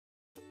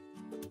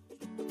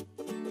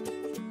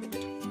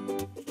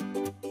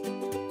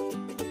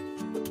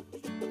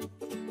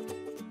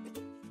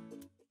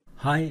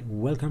Hi,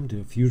 welcome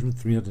to Fusion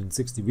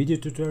 360 video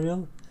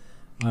tutorial.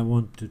 I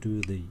want to do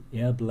the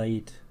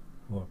Airblade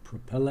or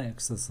Propeller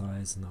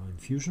exercise now in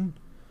Fusion,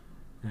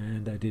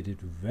 and I did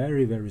it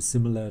very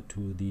similar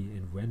to the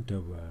Inventor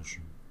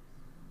version.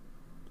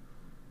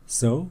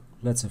 So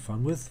let's have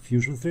fun with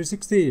Fusion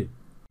 360.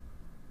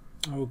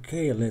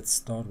 Okay, let's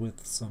start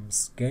with some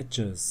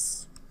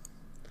sketches.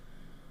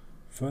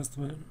 First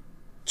one,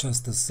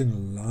 just a single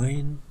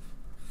line.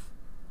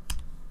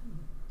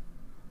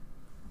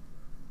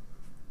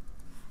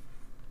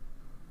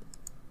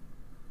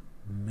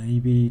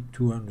 Maybe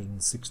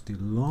 260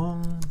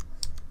 long.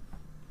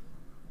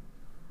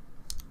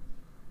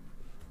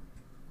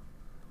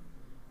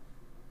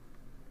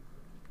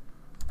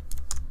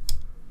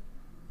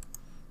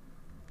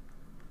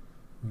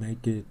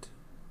 Make it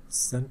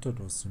centered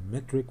or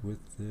symmetric with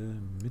the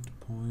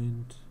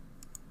midpoint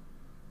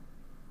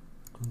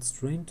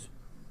constraint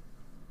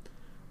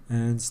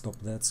and stop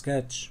that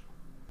sketch.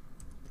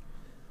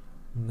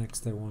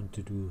 Next I want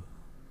to do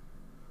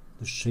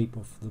the shape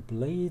of the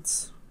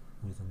blades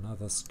with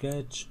another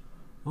sketch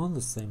on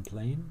the same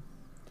plane.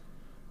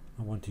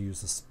 I want to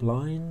use a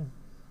spline,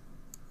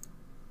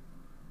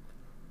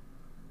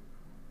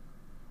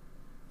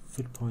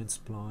 fit point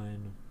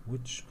spline,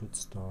 which could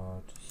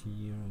start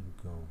here and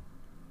go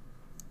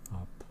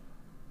up.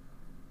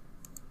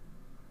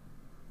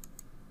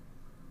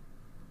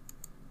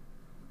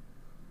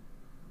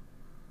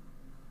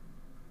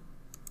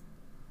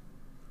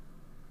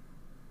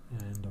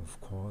 And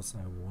of course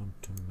I want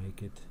to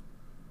make it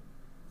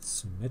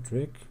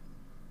symmetric.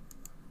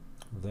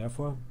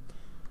 Therefore,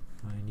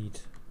 I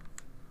need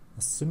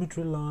a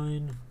symmetry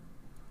line.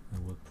 I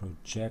will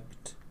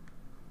project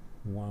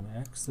one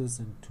axis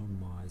into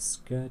my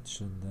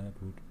sketch, and that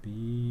would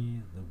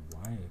be the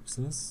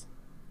y-axis.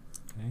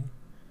 Okay,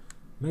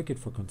 make it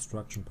for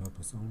construction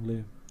purpose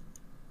only.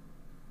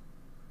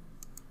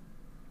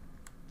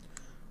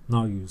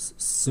 Now use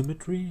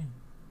symmetry,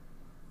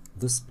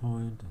 this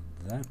point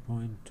and that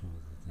point to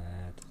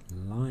that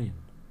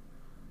line,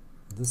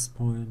 this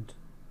point,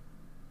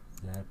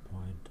 that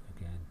point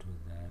again to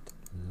that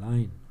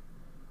line,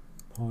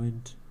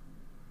 point,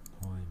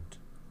 point,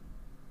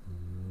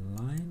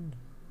 line,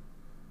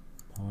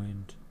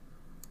 point,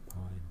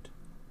 point,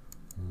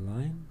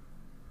 line.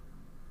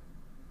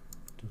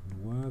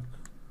 Didn't work,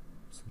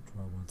 so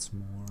try once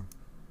more.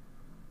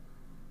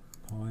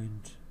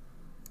 Point,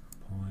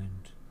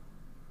 point,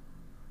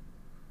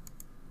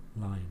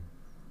 line.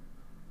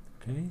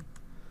 Okay,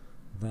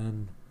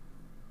 then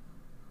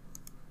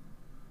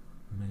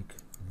make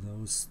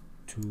those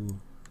two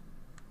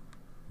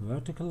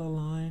vertical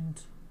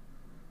aligned.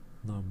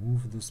 Now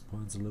move these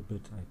points a little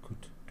bit. I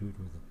could do it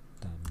with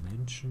a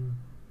dimension.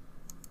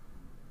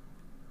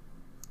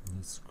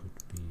 This could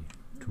be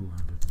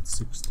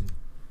 260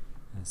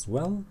 as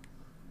well.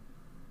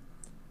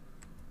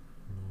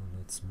 Now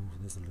let's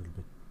move this a little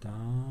bit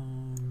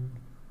down.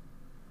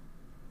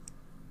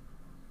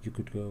 You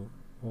could go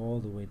all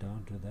the way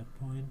down to that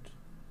point.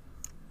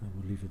 I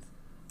will leave it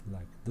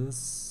like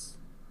this.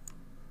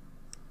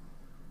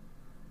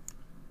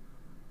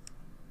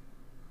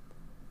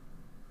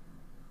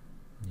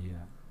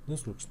 Yeah,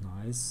 this looks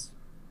nice.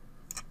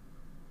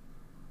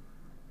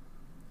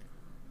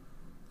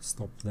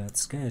 Stop that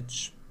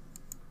sketch.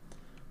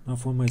 Now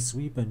for my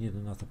sweep I need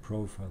another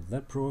profile.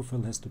 That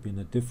profile has to be in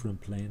a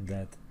different plane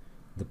than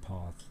the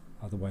path,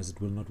 otherwise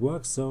it will not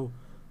work. So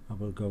I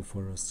will go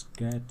for a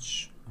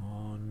sketch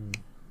on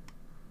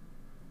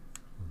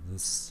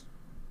this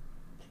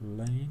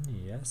plane.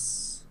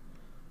 Yes,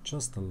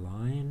 just a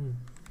line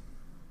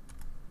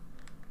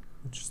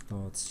which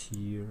starts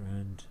here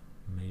and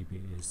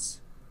maybe is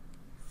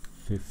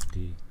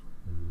 50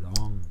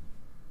 long.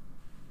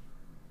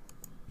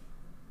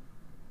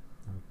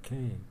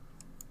 Okay.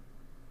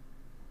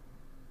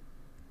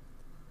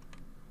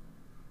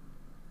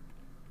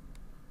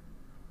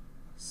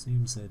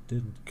 Seems I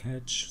didn't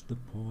catch the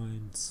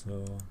point,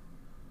 so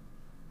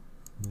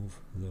move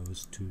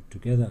those two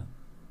together.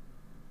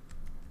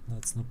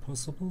 That's not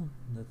possible.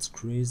 That's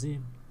crazy.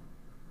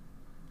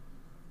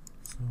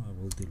 So I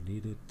will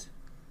delete it.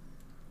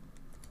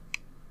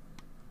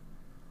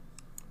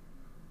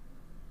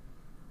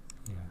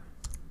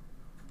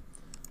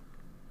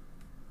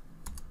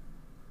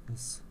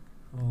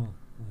 Oh,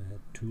 I had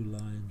two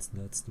lines,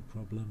 that's the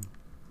problem.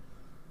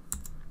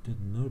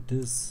 Didn't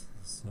notice,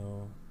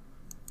 so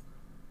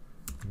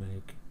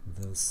make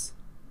this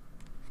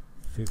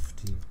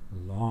 50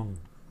 long.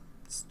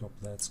 Stop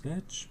that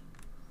sketch.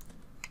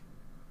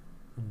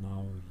 And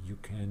now you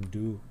can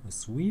do a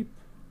sweep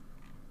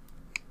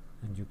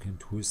and you can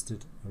twist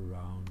it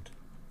around.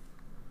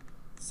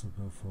 So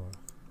go for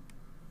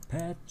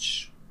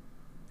patch,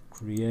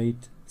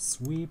 create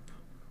sweep.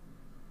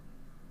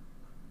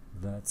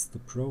 That's the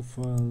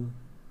profile,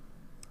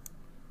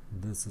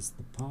 this is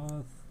the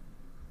path,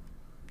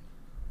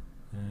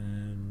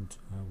 and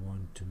I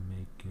want to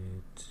make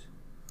it,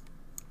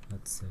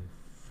 let's say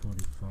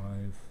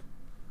 45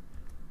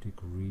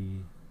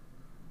 degree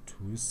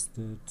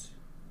twisted.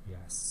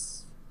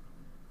 Yes,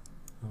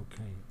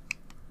 okay.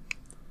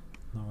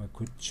 Now I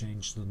could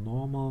change the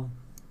normal,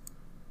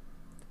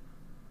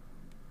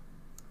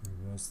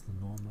 reverse the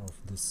normal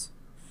of this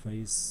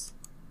face,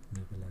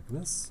 maybe like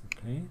this.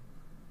 Okay.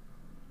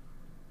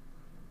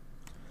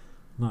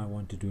 Now I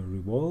want to do a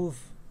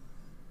revolve,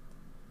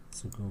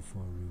 so go for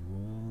a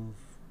revolve.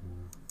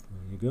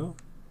 There you go.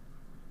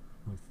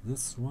 With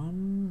this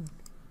one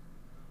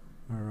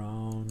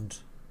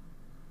around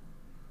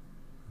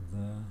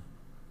the,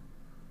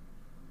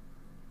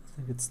 I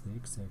think it's the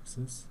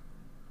x-axis,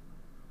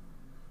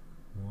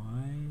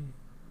 y,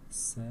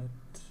 z,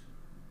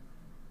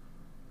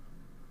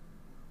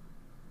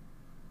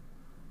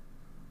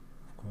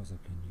 of course I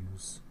can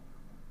use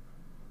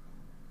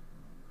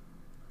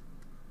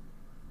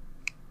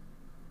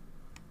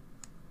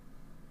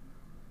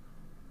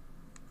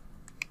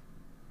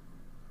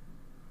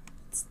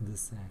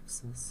this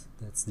axis,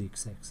 that's the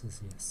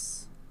x-axis,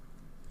 yes.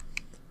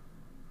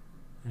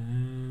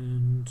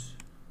 And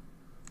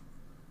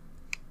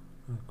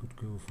I could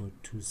go for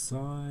 2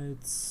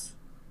 sides.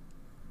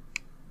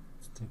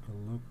 Let's take a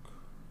look.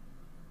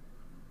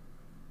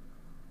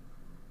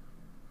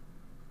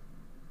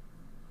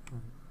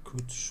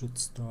 Should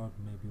start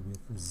maybe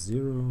with a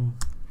 0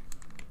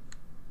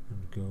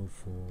 and go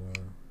for,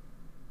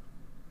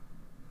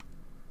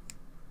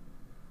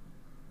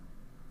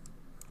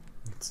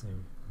 let's say,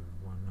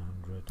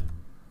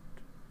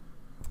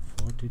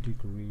 140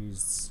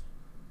 degrees.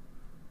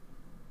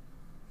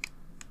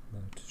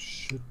 That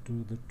should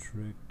do the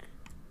trick,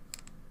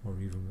 or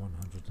even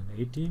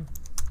 180,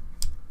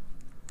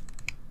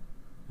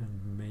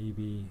 and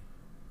maybe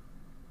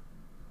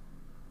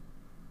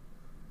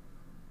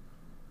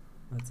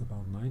that's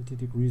about 90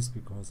 degrees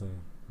because I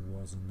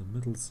was in the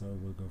middle, so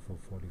we'll go for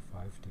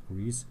 45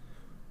 degrees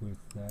with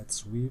that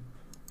sweep.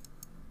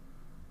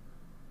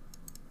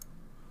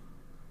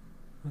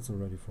 That's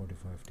already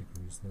 45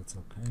 degrees, that's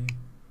okay.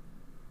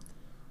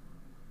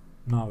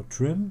 Now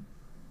trim,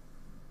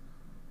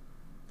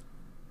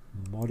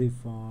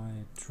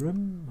 modify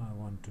trim. I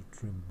want to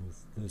trim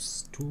with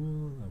this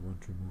tool. I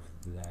want to remove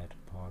that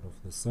part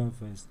of the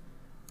surface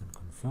and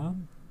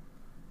confirm.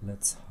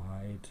 Let's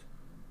hide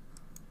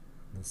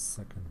the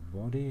second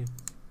body,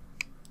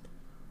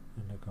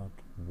 and I got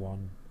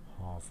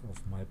 1/2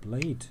 of my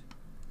blade.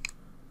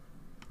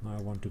 Now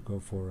I want to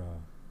go for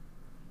a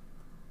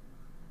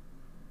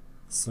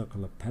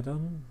circular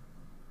pattern.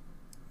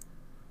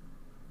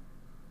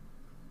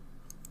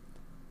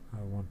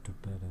 I want to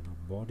pattern a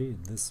body,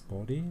 this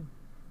body,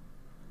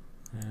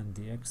 and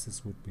the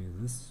axis would be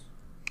this,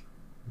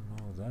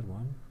 no, that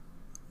one.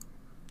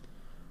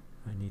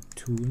 I need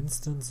 2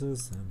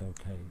 instances, and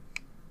okay.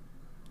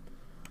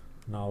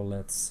 Now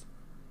let's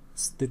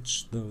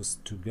stitch those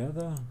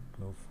together.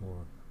 Go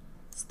for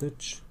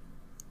stitch,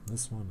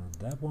 this one and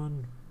that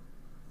one,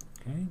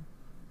 okay.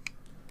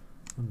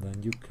 And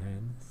then you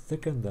can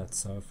thicken that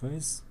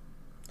surface,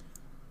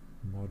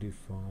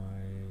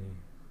 modify,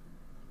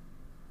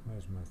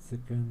 where's my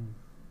thicken,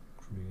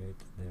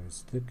 create,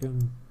 there's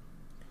thicken,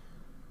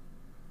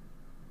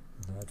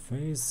 that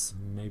face,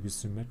 maybe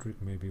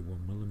symmetric, maybe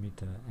 1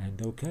 millimeter,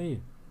 and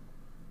okay.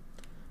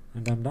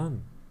 And I'm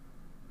done.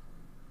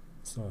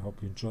 So I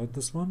hope you enjoyed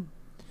this one.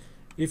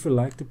 If you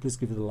liked it, please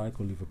give it a like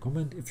or leave a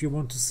comment. If you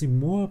want to see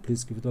more,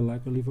 please give it a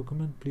like or leave a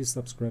comment. Please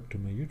subscribe to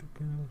my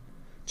YouTube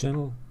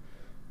channel.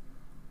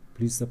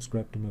 Please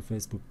subscribe to my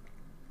Facebook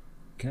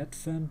cat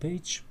fan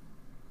page.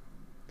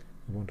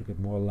 I want to get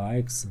more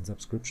likes and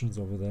subscriptions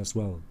over there as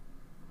well.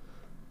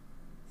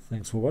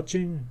 Thanks for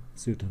watching.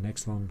 See you to the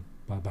next one.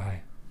 Bye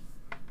bye.